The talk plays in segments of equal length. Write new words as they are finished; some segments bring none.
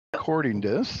recording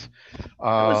this. It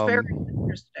was very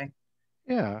interesting.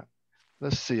 Yeah,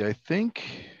 let's see. I think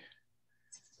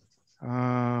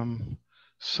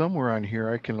somewhere on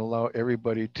here I can allow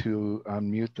everybody to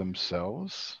unmute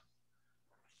themselves.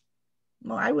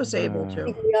 Well, I was able to.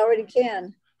 We already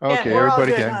can. Okay, yeah,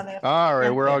 everybody can. All right, yeah,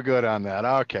 we're all good on that.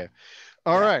 Okay.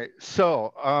 All right.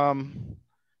 So,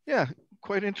 yeah,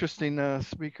 quite interesting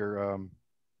speaker.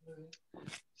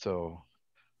 So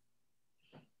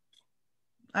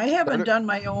I haven't done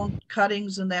my own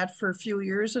cuttings and that for a few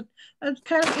years. I'm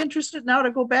kind of interested now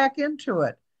to go back into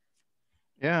it.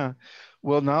 Yeah.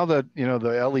 Well, now that, you know,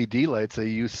 the LED lights, they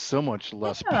use so much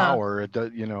less power. It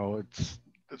does, you know, it's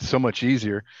so much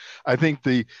easier. I think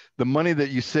the money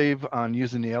that you save on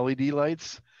using the LED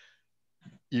lights,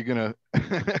 you're going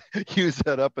to use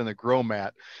that up in the grow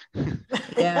mat.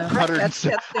 Yeah.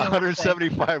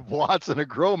 175 watts in a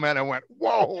grow mat. I went,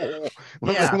 whoa,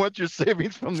 look at what you're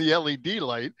savings from the LED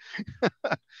light.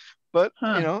 But,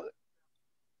 you know,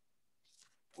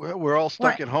 we're all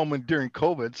stuck at home and during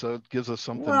COVID, so it gives us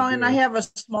something. Well, to and do. I have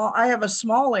a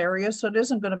small area, so it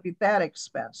isn't going to be that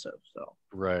expensive. So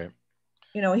right.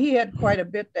 You know, he had quite a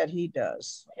bit that he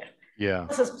does. Yeah.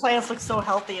 His plants look so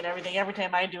healthy and everything. Every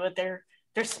time I do it, they're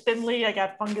spindly. I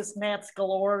got fungus gnats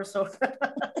galore, so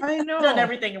I know. I've done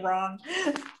everything wrong.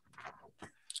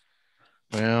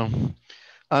 Well,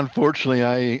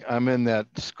 unfortunately, I'm in that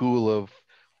school of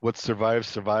what survives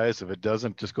survives. If it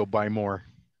doesn't, just go buy more.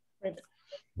 Right.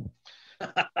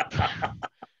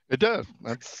 It does.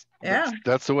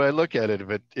 That's the way I look at it.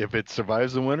 If it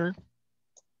survives the winter,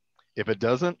 if it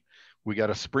doesn't, we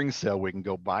got a spring sale we can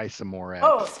go buy some more at.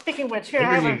 Oh, speaking of which, here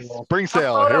I have a spring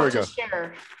sale. Here we go.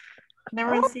 Share. Can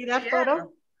everyone see that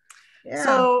photo? Yeah.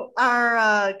 So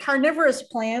our carnivorous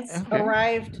plants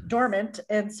arrived dormant,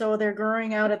 and so they're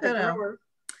growing out at the grower,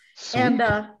 and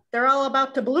they're all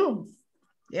about to bloom.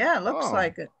 Yeah, it looks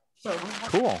like it. So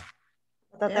cool.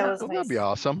 I thought that was nice. That'd be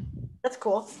awesome. That's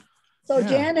cool. So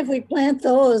Jan, if we plant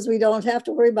those, we don't have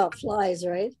to worry about flies,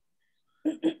 right?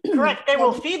 Correct. They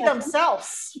will feed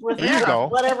themselves with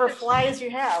whatever flies you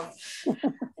have.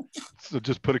 So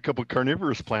just put a couple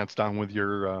carnivorous plants down with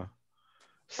your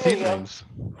seedlings.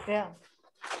 Yeah.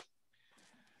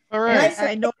 All right. Nice,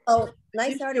 I know.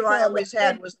 Nice article I always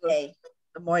had was the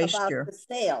moisture. About the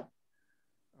sale.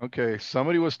 Okay,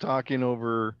 somebody was talking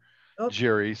over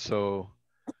Jerry. So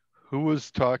who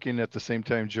was talking at the same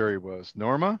time Jerry was?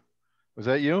 Norma? Was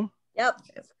that you? Yep.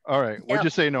 All right. What'd you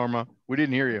say, Norma? We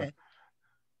didn't hear you.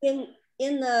 In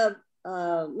the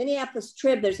Minneapolis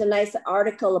Trib, there's a nice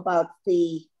article about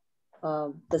the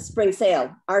spring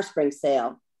sale, our spring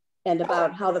sale, and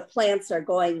about how the plants are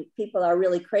going. People are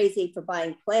really crazy for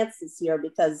buying plants this year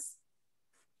because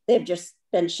they've just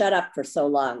been shut up for so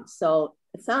long. So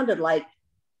it sounded like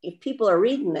if people are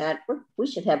reading that, we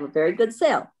should have a very good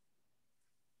sale.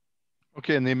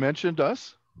 Okay, and they mentioned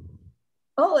us?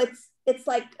 Oh, it's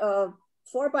like a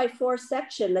 4x4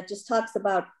 section that just talks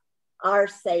about our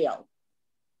sale.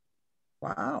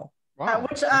 Wow.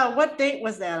 What date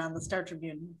was that on the Star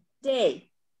Tribune?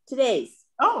 Today's.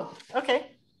 Oh,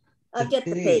 okay. I'll get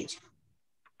the page.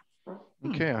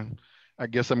 Okay, I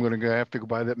guess I'm going to have to go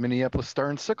buy that Minneapolis Star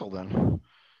and Sickle then. That's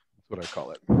what I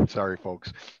call it. Sorry,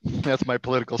 folks. That's my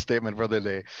political statement for the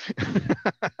day.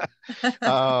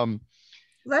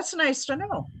 That's nice to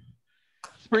know.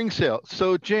 Spring sale.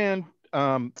 So Jan,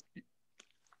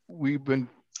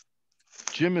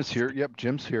 Jim is here. Yep,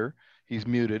 Jim's here. He's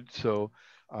muted. So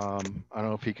I don't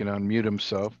know if he can unmute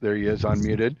himself. There he is,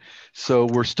 unmuted. So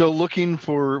we're still looking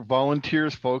for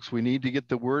volunteers, folks. We need to get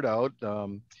the word out.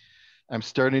 I'm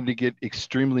starting to get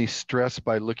extremely stressed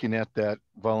by looking at that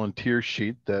volunteer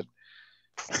sheet that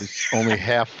is only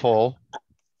half full.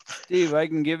 Steve, I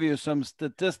can give you some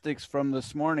statistics from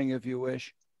this morning if you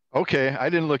wish. Okay, I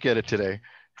didn't look at it today.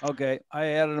 Okay, I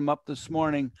added them up this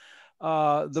morning.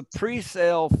 The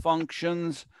pre-sale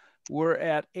functions were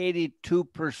at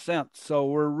 82%. So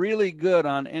we're really good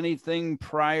on anything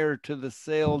prior to the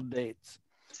sale dates.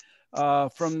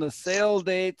 From the sale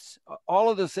dates, all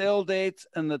of the sale dates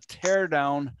and the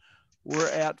teardown were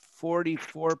at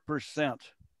 44%.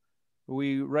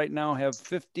 We right now have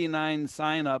 59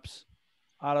 signups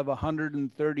out of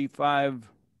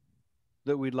 135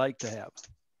 that we'd like to have.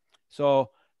 So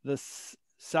the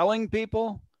selling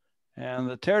people and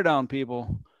the teardown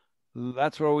people,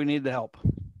 that's where we need the help.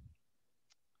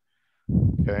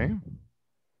 Okay.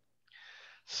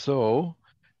 So,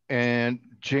 and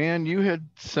Jan, you had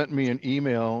sent me an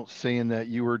email saying that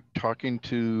you were talking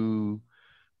to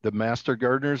the master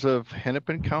gardeners of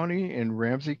Hennepin County and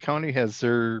Ramsey County. Has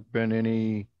there been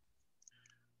any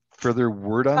further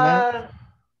word on that?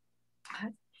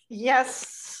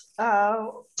 Yes.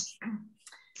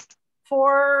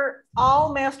 For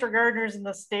all master gardeners in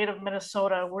the state of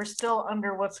Minnesota, we're still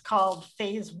under what's called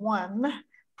phase 1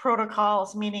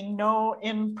 protocols, meaning no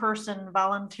in-person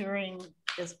volunteering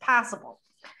is possible.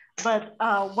 But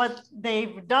what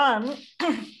they've done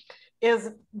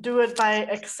is do it by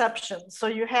exception. So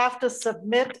you have to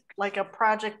submit like a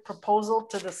project proposal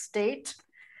to the state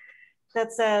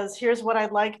that says, here's what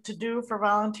I'd like to do for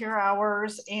volunteer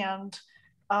hours, and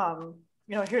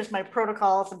you know, here's my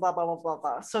protocols and blah, blah, blah, blah,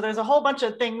 blah. So there's a whole bunch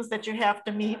of things that you have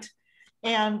to meet.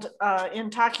 And in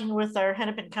talking with our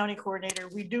Hennepin County coordinator,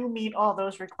 we do meet all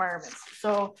those requirements.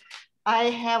 So I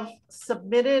have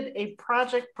submitted a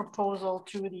project proposal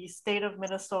to the state of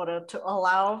Minnesota to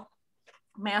allow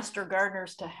master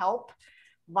gardeners to help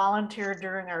volunteer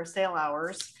during our sale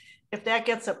hours. If that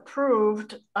gets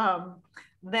approved,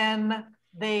 then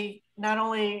they not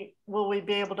only will we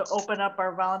be able to open up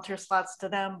our volunteer slots to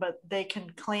them, but they can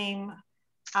claim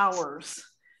hours,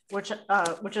 which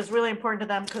is really important to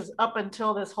them, because up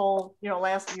until this whole, you know,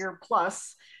 last year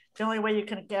plus, the only way you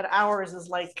can get hours is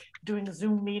like doing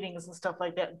Zoom meetings and stuff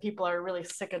like that. And people are really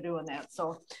sick of doing that.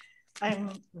 So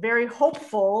I'm very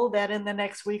hopeful that in the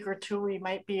next week or two, we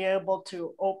might be able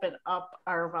to open up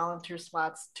our volunteer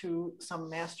slots to some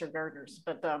master gardeners.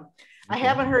 But I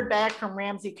haven't heard back from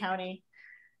Ramsey County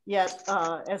yet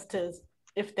as to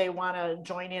if they want to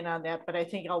join in on that. But I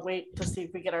think I'll wait to see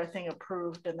if we get our thing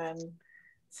approved and then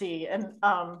see. And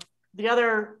the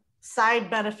other side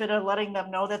benefit of letting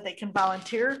them know that they can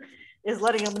volunteer is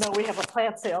letting them know we have a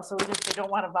plant sale. So if they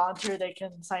don't want to volunteer, they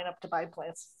can sign up to buy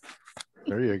plants.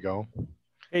 There you go.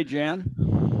 Hey, Jan.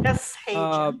 Yes. Hey,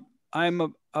 Jan.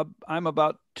 I'm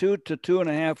about 2 to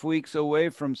 2.5 weeks away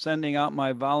from sending out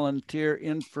my volunteer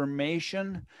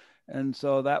information. And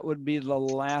so that would be the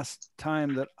last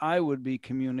time that I would be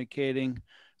communicating.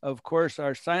 Of course,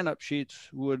 our sign-up sheets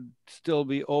would still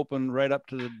be open right up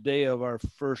to the day of our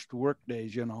first work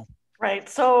days, you know. Right.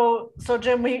 So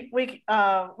Jim, we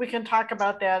can talk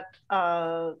about that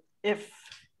if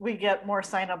we get more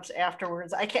signups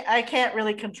afterwards. I can't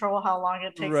really control how long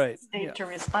it takes the state to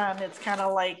respond. It's kind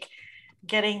of like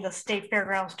getting the state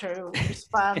fairgrounds to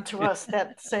respond to us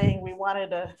that saying we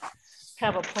wanted to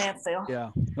have a plant sale.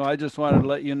 Yeah. No, I just wanted to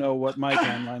let you know what my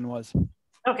timeline was.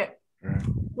 Okay.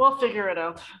 We'll figure it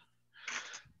out.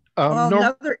 Well,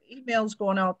 another email's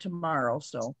going out tomorrow,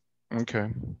 so.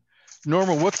 Okay.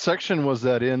 Norma, what section was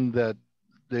that in that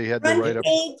they had to write up?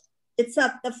 It's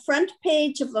up the front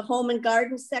page of the home and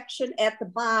garden section at the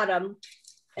bottom.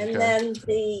 And then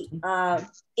the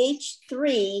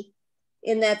H3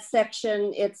 in that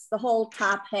section, it's the whole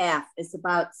top half. It's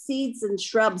about seeds and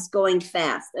shrubs going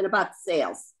fast and about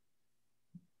sales.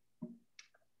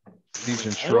 Seeds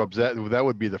and shrubs, that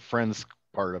would be the Friends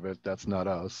part of it. That's not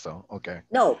us, so okay.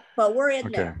 No, but we're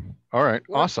in there. All right,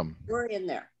 awesome. We're in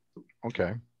there.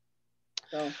 Okay.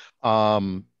 So.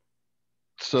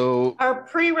 So our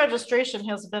pre-registration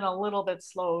has been a little bit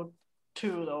slow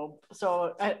too, though.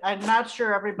 So I'm not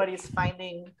sure everybody's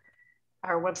finding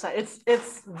our website.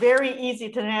 It's very easy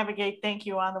to navigate. Thank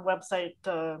you on the website,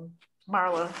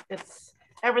 Marla.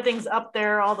 Everything's up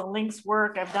there. All the links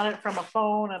work. I've done it from a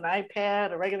phone, an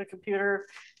iPad, a regular computer.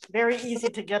 Very easy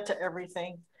to get to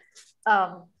everything.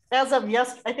 As of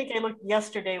I think I looked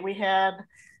yesterday, we had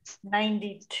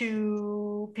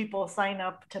 92 people sign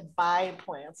up to buy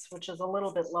plants, which is a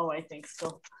little bit low, I think,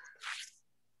 still.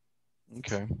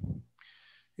 Okay.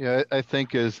 Yeah, I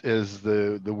think as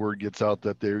the word gets out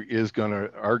that there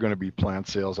are gonna be plant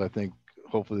sales, I think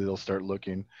hopefully they'll start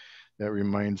looking. That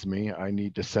reminds me, I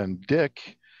need to send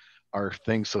Dick our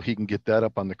thing so he can get that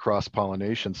up on the cross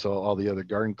pollination, so all the other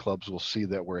garden clubs will see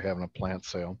that we're having a plant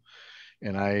sale.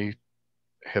 And I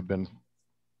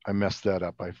messed that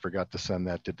up. I forgot to send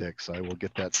that to Dick, so I will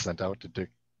get that sent out to Dick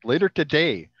later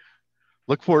today.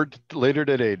 Look forward to later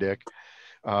today, Dick.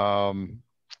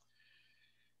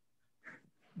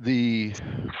 The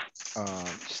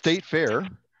state fair,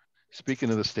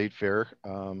 speaking of the state fair,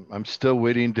 I'm still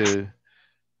waiting to,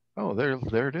 oh,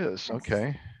 there it is.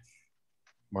 Okay.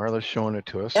 Marla's showing it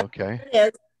to us. Okay. It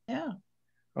is. Yeah.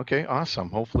 Okay, awesome.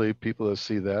 Hopefully people that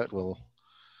see that will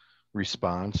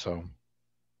respond. So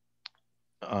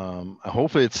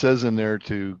hopefully it says in there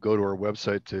to go to our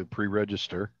website to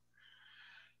pre-register.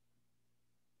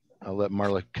 I'll let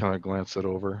Marla kind of glance it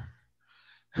over.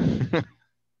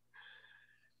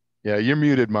 Yeah, you're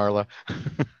muted, Marla.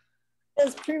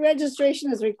 Because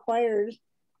pre-registration is required.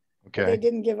 Okay. They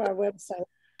didn't give our website.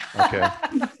 Okay.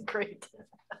 Great.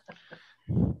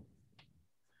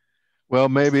 Well,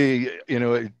 maybe,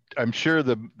 I'm sure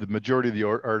the majority of the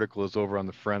article is over on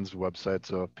the Friends website.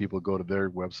 So if people go to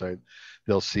their website,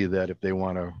 they'll see that if they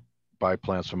want to buy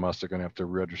plants from us, they're going to have to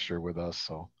register with us.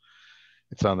 So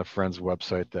it's on the Friends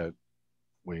website that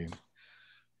we.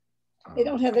 They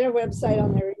don't have their website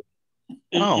on there.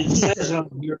 Oh. It says on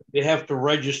here they have to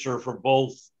register for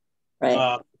both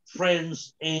Right.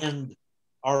 Friends and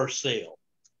our sale.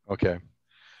 Okay.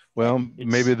 Well,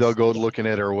 maybe they'll go looking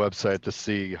at our website to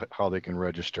see how they can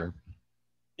register.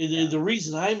 The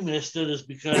reason I missed it is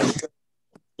because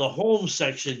the home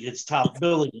section gets top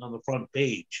billing on the front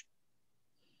page.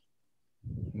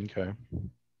 Okay.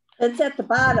 It's at the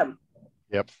bottom.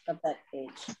 Yep. Of that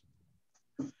page.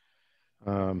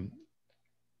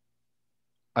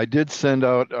 I did send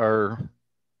out our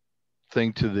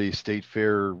thing to the state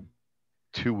fair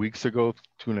 2 weeks ago,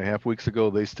 2.5 weeks ago.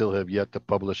 They still have yet to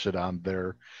publish it on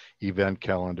their event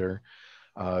calendar.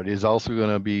 It is also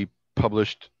going to be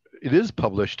published. It is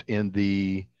published in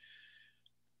the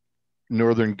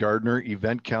Northern Gardener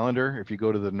event calendar. If you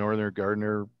go to the Northern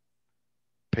Gardener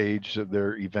page of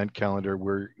their event calendar,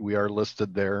 we are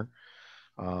listed there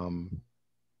for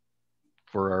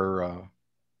our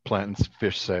plant and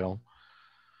fish sale.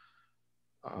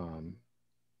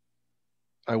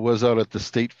 I was out at the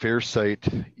state fair site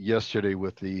yesterday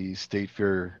with the state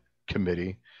fair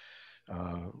committee.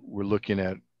 We're looking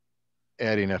at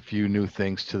adding a few new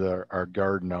things to our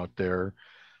garden out there.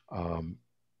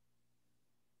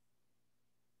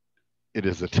 It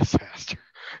is a disaster.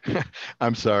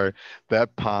 I'm sorry,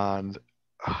 that pond,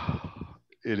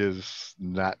 it is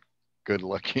not good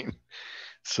looking.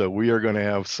 So we are going to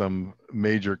have some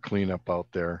major cleanup out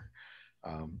there.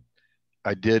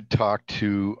 I did talk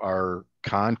to our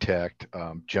contact,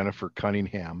 Jennifer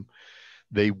Cunningham.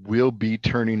 They will be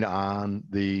turning on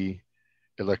the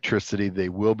electricity. They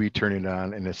will be turning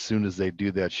on. And as soon as they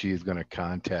do that, she is going to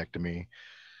contact me.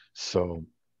 So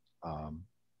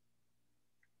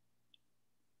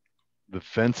the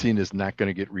fencing is not going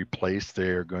to get replaced. They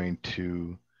are going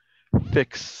to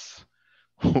fix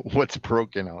what's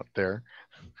broken out there.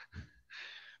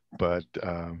 But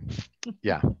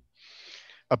yeah.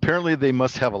 Apparently they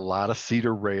must have a lot of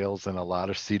cedar rails and a lot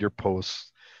of cedar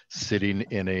posts sitting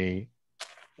in a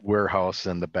warehouse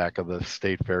in the back of the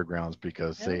state fairgrounds,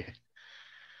 because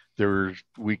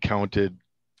we counted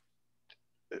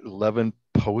 11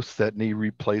 posts that need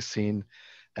replacing,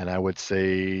 and I would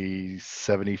say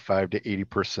 75 to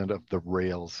 80% of the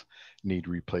rails need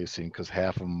replacing, because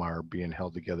half of them are being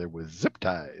held together with zip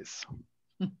ties.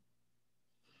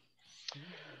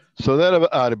 So that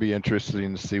ought to be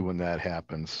interesting to see when that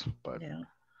happens. But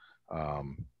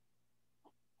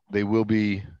they will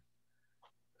be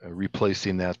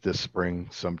replacing that this spring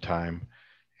sometime,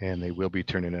 and they will be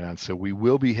turning it on. So we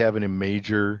will be having a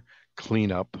major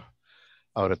cleanup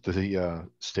out at the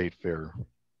state fair.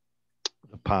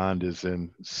 The pond is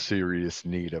in serious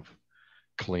need of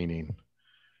cleaning.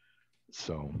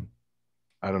 So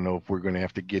I don't know if we're going to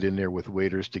have to get in there with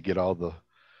waders to get all the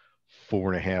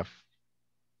 4.5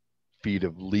 feet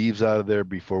of leaves out of there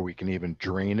before we can even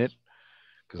drain it,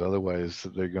 because otherwise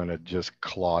they're going to just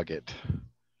clog it.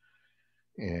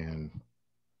 And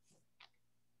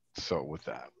so with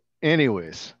that,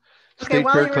 anyways. Okay,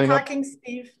 while you were talking,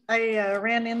 Steve, I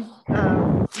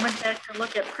went back to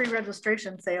look at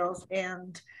pre-registration sales,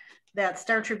 and that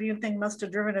Star Tribune thing must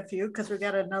have driven a few, because we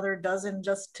got another dozen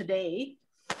just today.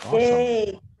 Awesome.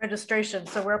 Yay. Registration,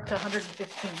 so we're up to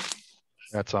 115.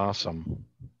 That's awesome.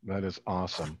 That is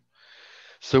awesome.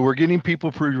 So we're getting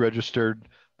people pre-registered.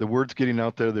 The word's getting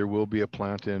out there. There will be a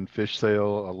plant and fish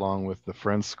sale along with the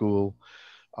Friends School.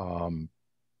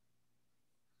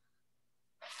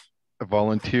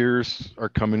 Volunteers are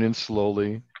coming in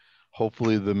slowly.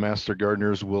 Hopefully the Master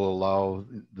Gardeners will allow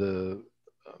the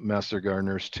Master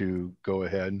Gardeners to go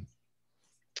ahead.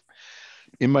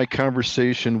 In my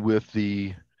conversation with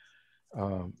the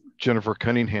Jennifer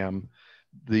Cunningham,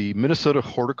 the Minnesota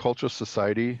Horticultural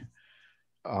Society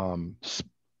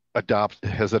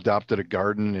has adopted a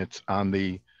garden. It's on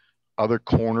the other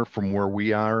corner from where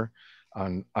we are,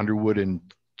 on Underwood and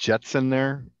Jetson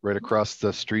there, right across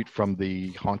the street from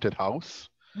the haunted house.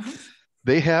 Mm-hmm.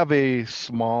 They have a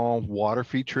small water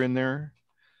feature in there.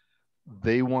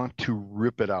 They want to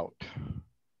rip it out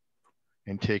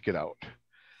and take it out.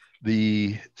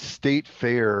 The state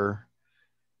fair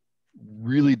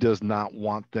really does not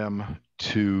want them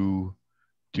to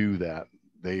do that.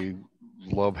 They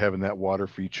love having that water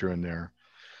feature in there.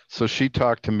 So she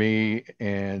talked to me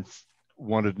and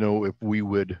wanted to know if we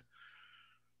would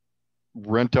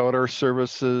rent out our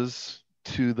services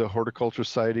to the Horticulture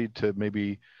Society to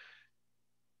maybe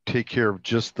take care of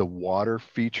just the water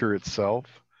feature itself.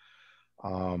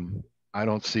 I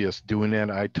don't see us doing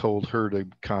that. I told her to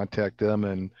contact them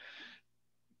and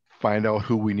find out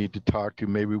who we need to talk to.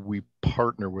 Maybe we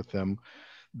partner with them.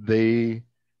 They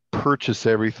purchase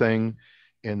everything,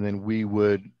 and then we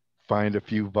would find a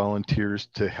few volunteers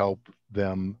to help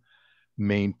them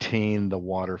maintain the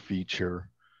water feature,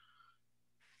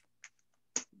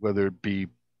 whether it be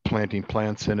planting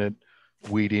plants in it,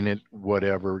 weeding it,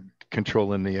 whatever,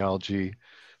 controlling the algae,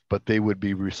 but they would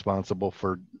be responsible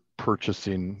for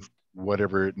purchasing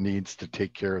whatever it needs to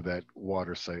take care of that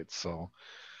water site. So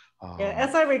yeah,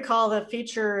 as I recall, the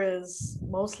feature is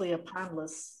mostly a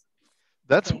pondless.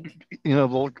 that's, you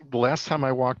know, the last time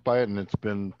I walked by it, and it's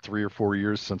been 3 or 4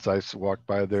 years since I walked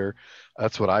by there,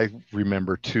 that's what I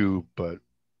remember too. But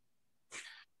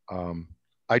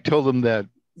I told them that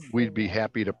we'd be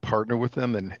happy to partner with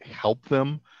them and help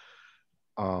them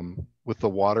with the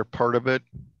water part of it.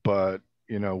 But,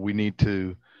 you know, I need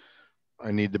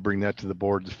to bring that to the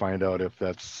board to find out if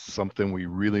that's something we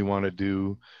really want to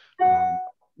do.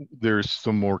 There's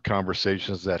some more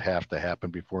conversations that have to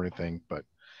happen before anything, but.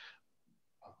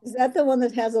 Is that the one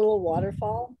that has a little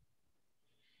waterfall?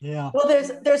 Yeah. Well,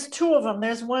 there's two of them.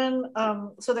 There's one,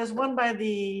 so there's one by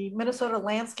the Minnesota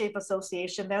Landscape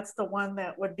Association. That's the one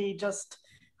that would be just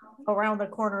around the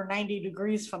corner, 90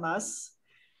 degrees from us.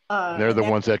 They're the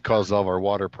ones that cause all of our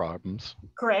water problems.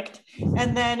 Correct.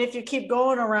 And then if you keep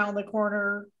going around the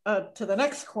corner to the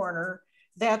next corner,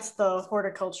 that's the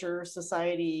Horticulture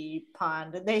Society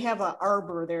pond. And they have an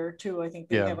arbor there too. I think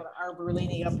they have an arbor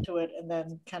leaning up to it, and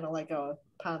then kind of like a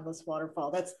pondless waterfall.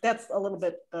 That's a little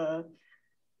bit,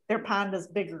 their pond is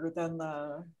bigger than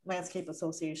the Landscape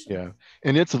Association. Yeah.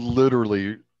 And it's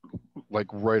literally like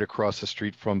right across the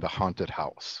street from the haunted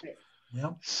house. Right.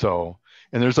 Yeah. So,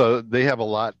 and they have a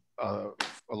lot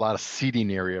of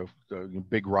seating area,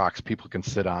 big rocks people can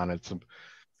sit on.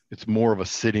 It's more of a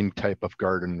sitting type of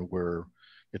garden where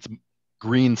it's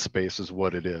green space is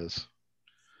what it is.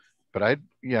 But I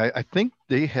think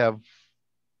theirs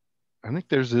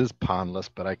is pondless,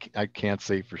 but I can't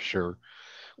say for sure.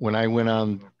 When I went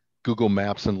on Google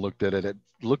Maps and looked at it, it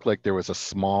looked like there was a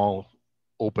small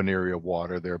open area of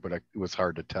water there, but it was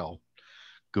hard to tell.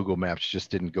 Google Maps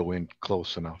just didn't go in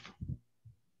close enough.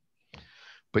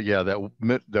 But yeah,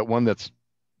 that one that's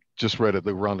just right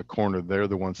around the corner, they're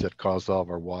the ones that caused all of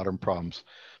our water problems.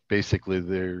 Basically,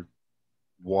 their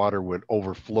water would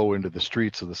overflow into the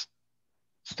streets, so the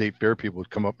state fair people would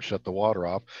come up and shut the water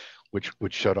off, which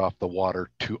would shut off the water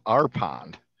to our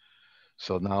pond.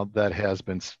 So now that has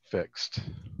been fixed.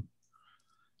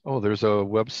 Oh, there's a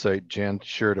website. Jan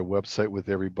shared a website with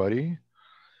everybody.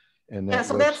 And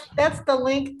so that's the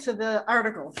link to the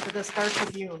article for the Star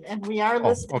Tribune, and we are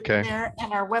listed there,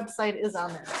 and our website is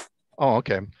on there. Oh,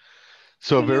 okay.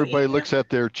 So if everybody looks at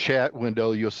their chat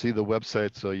window, you'll see the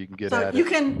website, so you can get at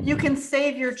it. You can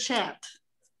save your chat.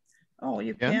 Oh,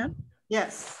 you can?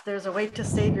 Yes, there's a way to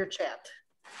save your chat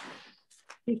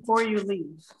before you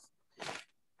leave.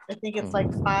 I think it's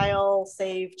like file,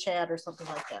 save chat, or something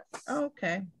like that.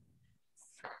 Okay.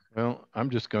 Well, I'm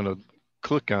just going to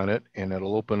click on it, and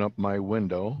it'll open up my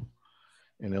window,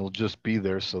 and it'll just be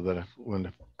there so that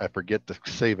when I forget to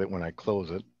save it when I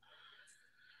close it.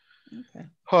 Okay.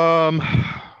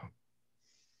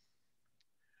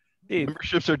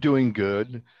 Memberships are doing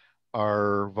good.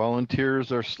 Our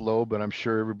volunteers are slow, but I'm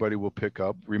sure everybody will pick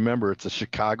up. Remember, it's a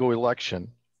Chicago election.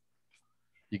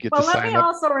 You get to sign up. Let me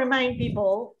also remind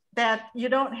people that you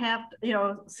don't have,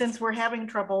 since we're having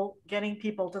trouble getting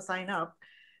people to sign up,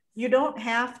 you don't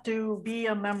have to be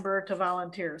a member to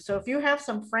volunteer. So if you have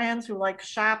some friends who like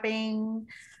shopping,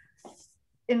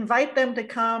 invite them to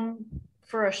come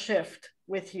for a shift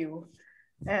with you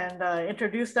and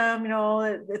introduce them.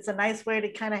 It's a nice way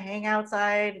to kind of hang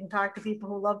outside and talk to people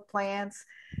who love plants,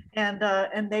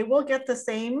 and they will get the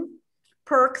same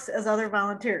perks as other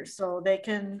volunteers. So they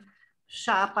can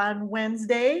shop on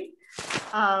Wednesday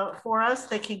for us.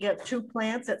 They can get 2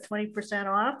 plants at 20%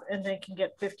 off, and they can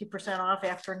get 50% off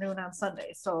afternoon on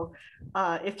Sunday. So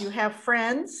if you have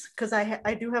friends, because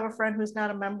I do have a friend who's not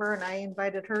a member, and I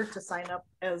invited her to sign up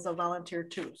as a volunteer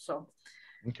too. So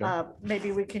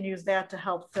maybe we can use that to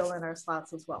help fill in our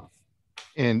slots as well.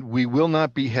 And we will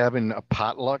not be having a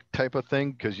potluck type of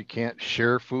thing because you can't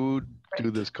share food due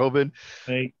to this COVID.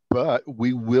 Right. But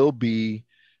we will be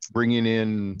bringing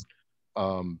in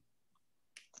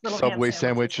Subway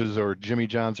sandwiches or Jimmy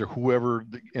John's or whoever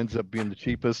ends up being the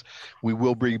cheapest. We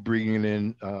will be bringing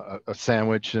in a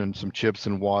sandwich and some chips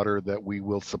and water that we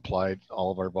will supply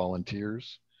all of our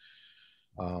volunteers.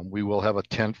 We will have a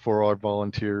tent for our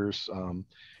volunteers.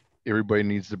 Everybody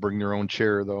needs to bring their own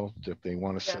chair, though. If they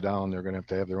want to sit down, they're going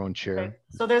to have their own chair. Okay.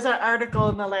 So there's an article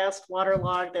in the last water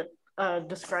log that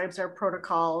describes our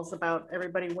protocols about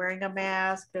everybody wearing a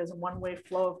mask. There's a one-way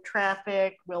flow of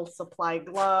traffic. We'll supply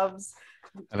gloves.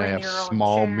 And I have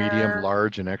small, medium,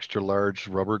 large, and extra large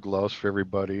rubber gloves for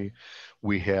everybody.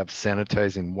 We have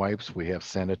sanitizing wipes. We have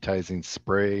sanitizing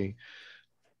spray.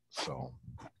 So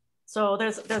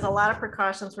there's a lot of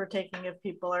precautions we're taking if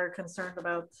people are concerned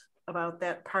about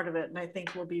that part of it. And I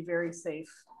think we'll be very safe.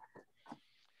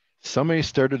 Somebody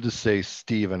started to say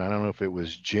Steven. I don't know if it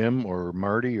was Jim or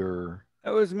Marty or.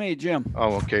 That was me, Jim.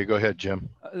 Oh, okay. Go ahead, Jim.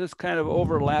 This kind of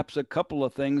overlaps a couple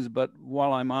of things, but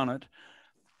while I'm on it,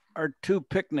 our two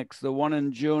picnics, the one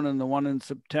in June and the one in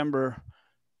September,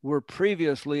 were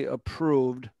previously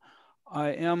approved. I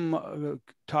am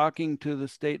talking to the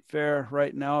state fair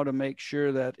right now to make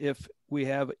sure that if we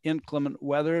have inclement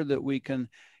weather, that we can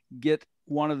get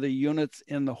one of the units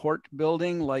in the Hort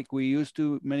building like we used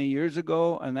to many years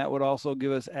ago, and that would also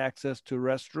give us access to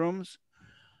restrooms.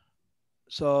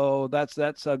 So that's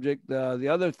that subject. The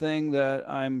other thing that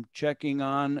I'm checking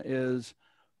on is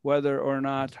whether or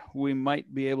not we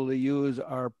might be able to use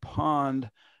our pond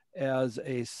as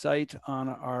a site on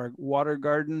our water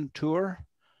garden tour.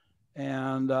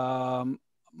 And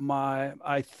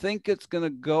I think it's going to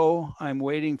go. I'm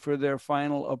waiting for their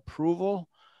final approval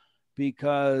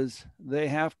because they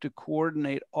have to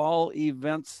coordinate all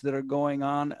events that are going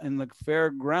on in the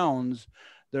fairgrounds.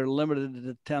 They're limited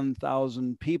to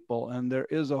 10,000 people, and there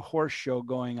is a horse show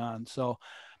going on. So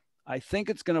I think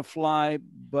it's going to fly,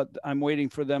 but I'm waiting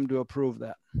for them to approve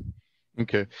that.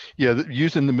 Okay. Yeah,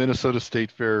 using the Minnesota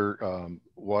State Fair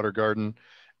water garden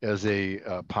as a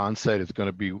pond site is going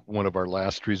to be one of our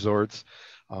last resorts.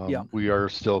 Yeah. We are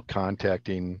still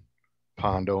contacting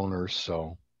pond owners,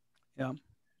 so. Yeah.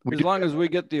 As long as we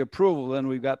get the approval, then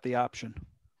we've got the option.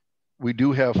 We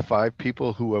do have 5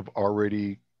 people who have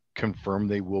already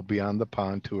confirmed they will be on the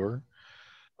pond tour.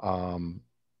 And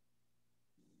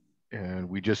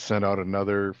we just sent out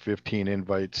another 15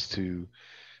 invites to,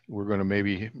 we're going to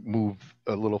maybe move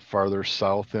a little farther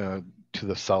south to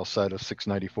the south side of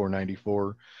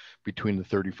 694-94 between the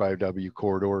 35W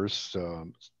corridors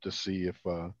to see if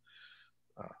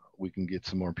we can get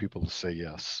some more people to say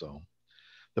yes. So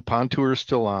the pond tour is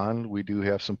still on. We do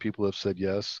have some people have said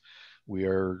yes. We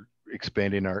are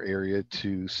expanding our area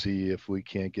to see if we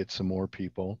can't get some more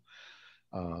people.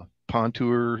 Pond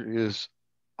tour is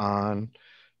on.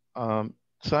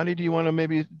 Sandy, do you want to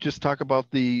maybe just talk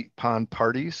about the pond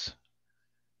parties?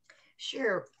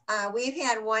 Sure. We've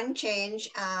had one change.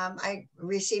 I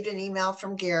received an email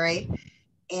from Gary,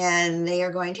 and they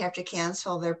are going to have to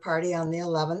cancel their party on the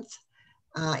 11th.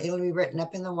 It'll be written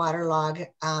up in the water log.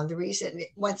 The reason,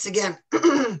 once again,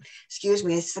 excuse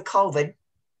me, it's the COVID.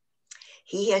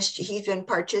 He's been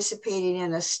participating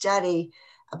in a study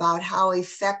about how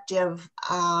effective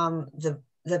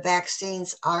the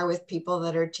vaccines are with people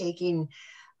that are taking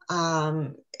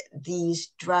these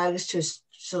drugs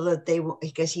so that they,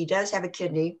 because he does have a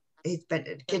kidney, he's been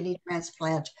a kidney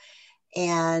transplant,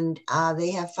 and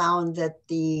they have found that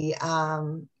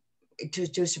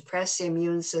to suppress the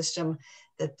immune system,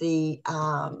 that the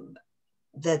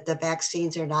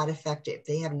vaccines are not effective.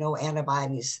 They have no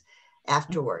antibodies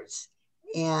afterwards,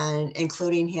 and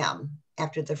including him.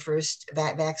 After the first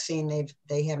vaccine,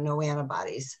 they have no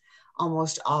antibodies.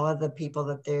 Almost all of the people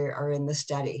that are in the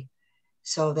study.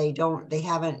 So the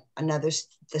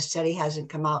study hasn't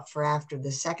come out for after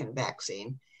the second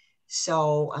vaccine.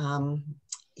 So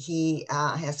he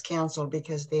has canceled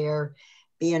because they're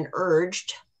being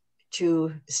urged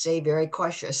to stay very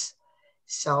cautious.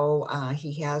 So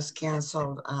he has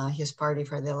canceled his party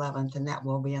for the 11th, and that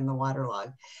will be in the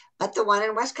waterlog. But the one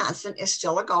in Wisconsin is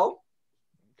still a go.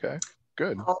 Okay,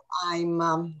 good. So I'm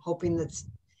hoping that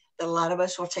a lot of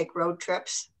us will take road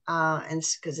trips, and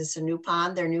because it's a new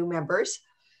pond, they're new members,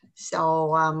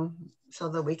 so so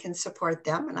that we can support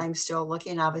them. And I'm still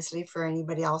looking, obviously, for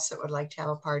anybody else that would like to have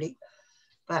a party,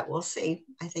 but we'll see.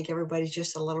 I think everybody's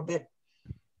just a little bit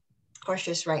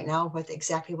cautious right now with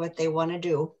exactly what they want to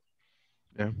do.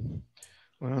 Yeah,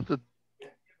 well,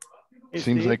 it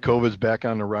seems like COVID's back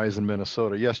on the rise in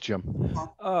Minnesota. Yes, Jim.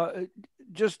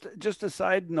 Just a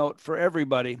side note for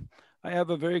everybody. I have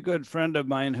a very good friend of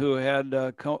mine who had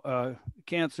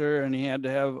cancer, and he had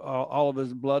to have all of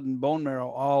his blood and bone marrow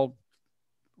all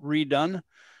redone.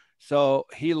 So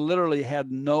he literally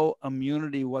had no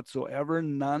immunity whatsoever,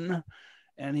 none.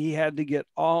 And he had to get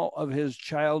all of his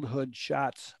childhood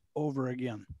shots over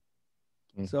again.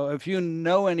 So if you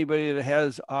know anybody that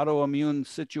has autoimmune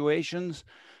situations,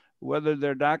 whether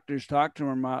their doctors talk to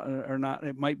him or not,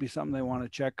 it might be something they want to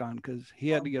check on, because he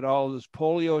had to get all of his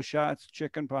polio shots,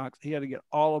 chicken pox. He had to get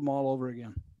all of them all over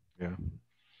again. Yeah.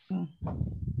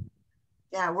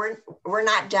 Yeah, we're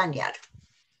not done yet.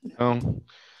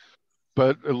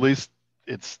 But at least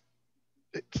it's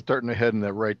starting to head in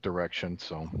the right direction.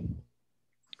 So,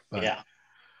 but Yeah.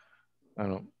 I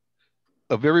don't.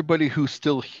 Of everybody who's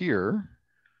still here,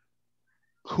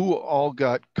 who all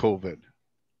got COVID?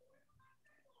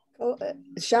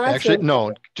 Shots Actually, or-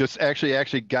 no, just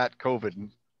actually got COVID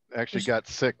and actually got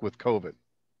sick with COVID.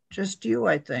 Just you,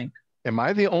 I think. Am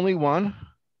I the only one?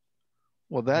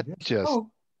 Well, that just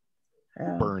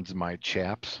Yeah. burns my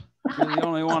chaps. You're the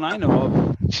only one I know of.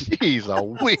 Jeez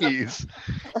Louise.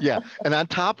 Yeah. And on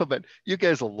top of it, you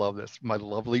guys will love this. My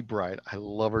lovely bride, I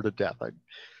love her to death.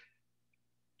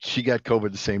 She got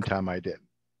COVID the same time I did.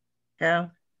 Yeah.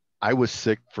 I was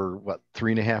sick for what,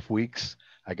 3.5 weeks.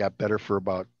 I got better for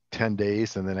about 10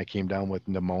 days. And then I came down with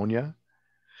pneumonia.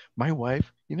 My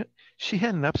wife, she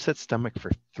had an upset stomach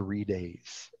for 3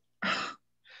 days.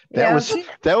 That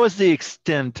was the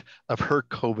extent of her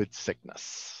COVID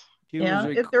sickness.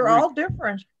 They're all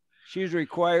different. She's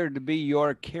required to be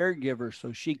your caregiver,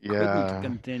 so she couldn't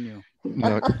continue.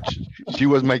 No, she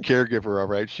was my caregiver, all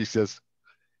right. She says,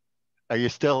 "Are you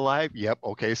still alive?" Yep.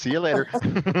 Okay. See you later.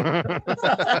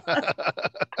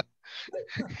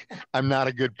 I'm not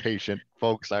a good patient,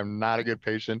 folks. I'm not a good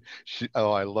patient.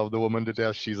 I love the woman to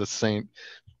death. She's a saint,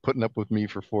 putting up with me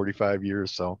for 45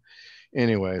 years. So,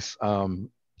 anyways, and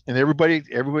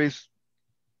everybody's.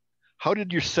 How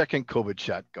did your second COVID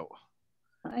shot go?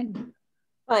 Fine.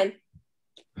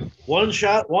 One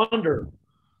shot wonder.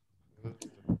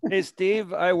 Hey,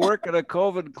 Steve, I work at a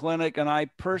COVID clinic, and I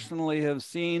personally have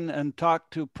seen and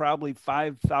talked to probably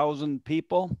 5,000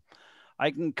 people. I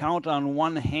can count on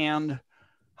one hand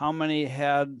how many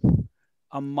had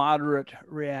a moderate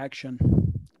reaction.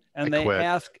 And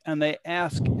they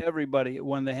ask everybody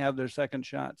when they have their second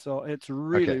shot. So it's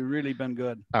really been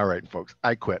good. All right, folks,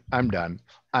 I quit. I'm done.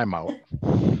 I'm out.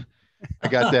 I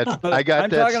got that. I'm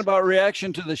talking about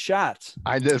reaction to the shots.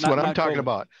 That's what I'm talking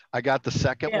about. I got the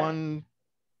second one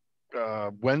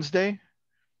Wednesday.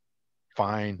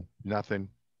 Fine, nothing.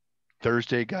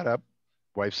 Thursday, got up.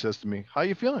 Wife says to me, "How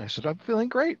you feeling?" I said, "I'm feeling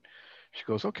great." She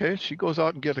goes, "Okay." She goes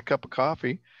out and get a cup of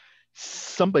coffee.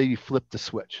 Somebody flipped the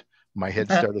switch. My head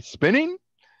started spinning.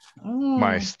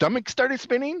 My stomach started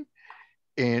spinning,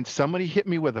 and somebody hit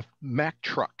me with a Mack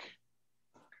truck.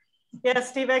 Yeah,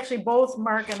 Steve, actually both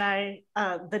Mark and I,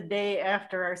 the day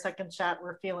after our second shot,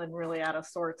 were feeling really out of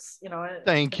sorts.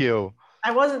 Thank you.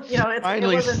 I wasn't,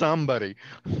 Finally it wasn't somebody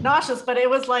nauseous, but it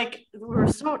was like we were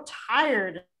so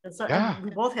tired. And so and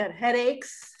we both had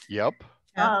headaches. Yep.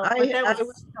 I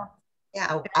was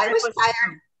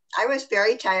tired. I was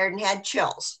very tired and had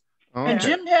chills. And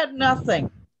Jim had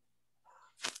nothing.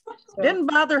 Didn't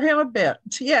bother him a bit.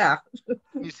 Yeah.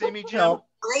 You see me, Jim?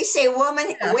 I say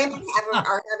women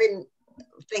are having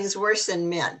things worse than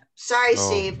men. Sorry,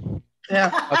 Steve.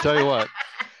 Yeah. I'll tell you what.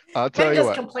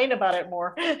 Just complain about it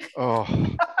more. Oh.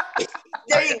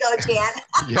 There you go, Jan.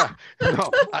 Yeah. No.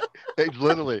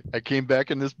 I came back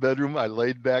in this bedroom. I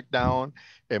laid back down,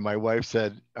 and my wife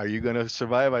said, "Are you going to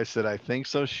survive?" I said, "I think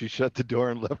so." She shut the door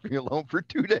and left me alone for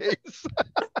 2 days.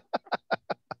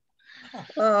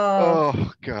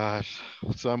 Oh gosh.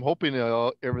 So I'm hoping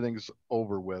everything's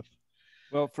over with.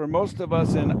 Well, for most of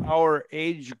us in our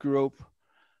age group,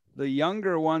 the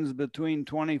younger ones between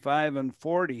 25 and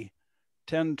 40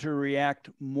 tend to react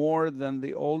more than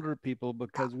the older people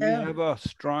because we have a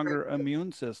stronger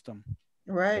immune system.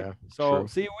 Right. Yeah, so true.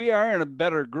 See, we are in a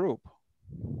better group,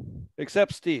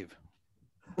 except Steve.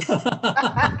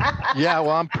 Yeah,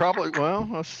 well, I'm probably,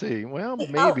 let's see. Well,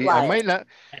 maybe. I might not.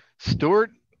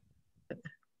 Stuart,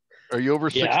 are you over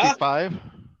 65?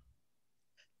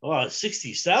 Oh,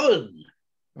 67.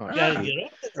 Oh, gotta get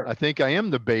up there. I think I am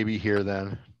the baby here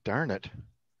then. Darn it.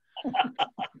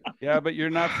 Yeah, but you're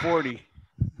not 40.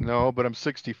 No, but I'm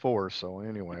 64. So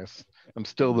anyways, I'm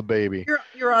still the baby.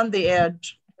 You're on the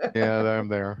edge. Yeah, I'm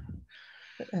there.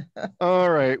 All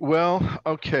right. Well,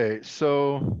 okay.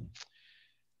 So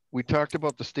we talked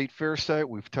about the state fair site.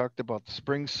 We've talked about the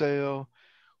spring sale.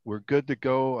 We're good to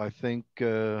go. I think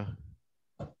it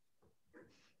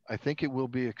will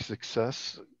be a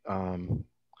success.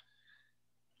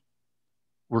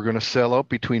 We're going to sell out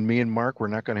between me and Mark. We're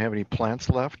not going to have any plants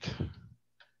left.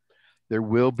 There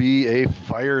will be a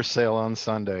fire sale on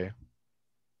Sunday.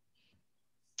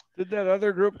 Did that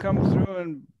other group come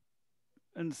through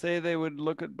and say they would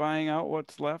look at buying out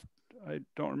what's left? I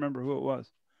don't remember who it was.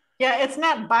 Yeah, it's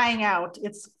not buying out.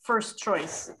 It's first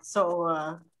choice.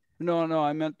 So no,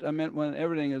 I meant when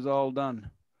everything is all done.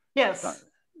 Yes.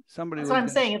 Somebody. That's what I'm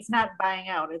saying. It's not buying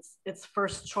out. It's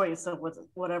first choice of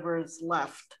whatever is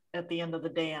left at the end of the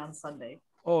day on Sunday.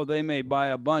 Oh, they may buy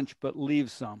a bunch but leave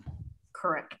some.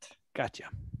 Correct. Gotcha.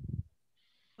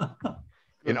 And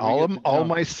We all get of to all know.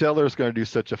 my sellers going to do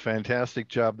such a fantastic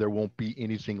job. There won't be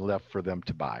anything left for them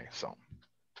to buy. So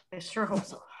I sure hope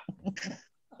so.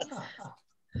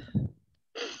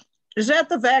 Is that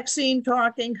the vaccine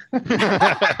talking?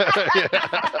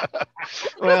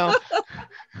 Well,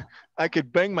 I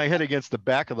could bang my head against the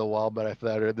back of the wall, but I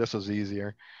thought this was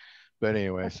easier. But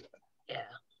anyways, Yeah.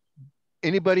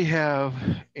 Anybody have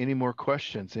any more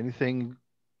questions? Anything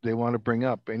they want to bring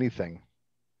up? Anything?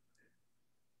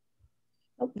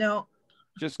 No.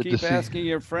 Just Good to keep see. asking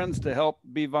your friends to help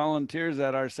be volunteers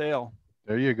at our sale.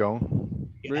 There you go.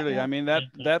 Really, I mean,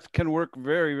 that can work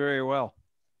very, very well.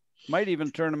 Might even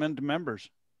turn them into members.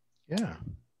 Yeah.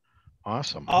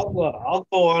 Awesome. I'll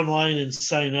go online and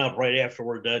sign up right after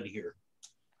we're done here.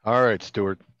 All right,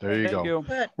 Stuart. There you Thank go. you.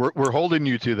 But We're holding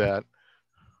you to that.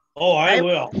 Oh, I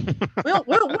will.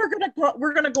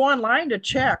 we're gonna go online to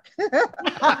check.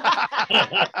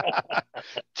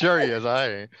 Sure he is.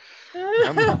 I'm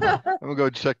gonna go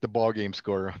check the ball game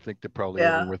score. I think they're probably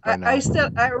Yeah, over with by now.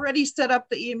 I already set up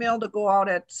the email to go out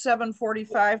at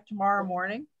 7:45 tomorrow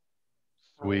morning.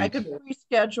 I Sweet. could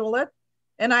reschedule it,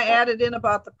 and I added in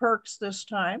about the perks this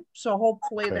time, so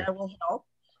hopefully Okay. that will help.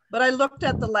 But I looked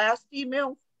at the last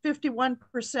email,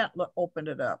 51% opened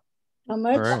it up. How All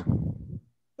much? right.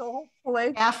 So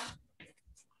hopefully, F.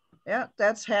 yeah,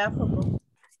 that's half of them.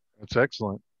 That's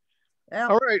excellent. Yeah.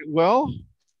 All right. Well,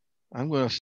 I'm going to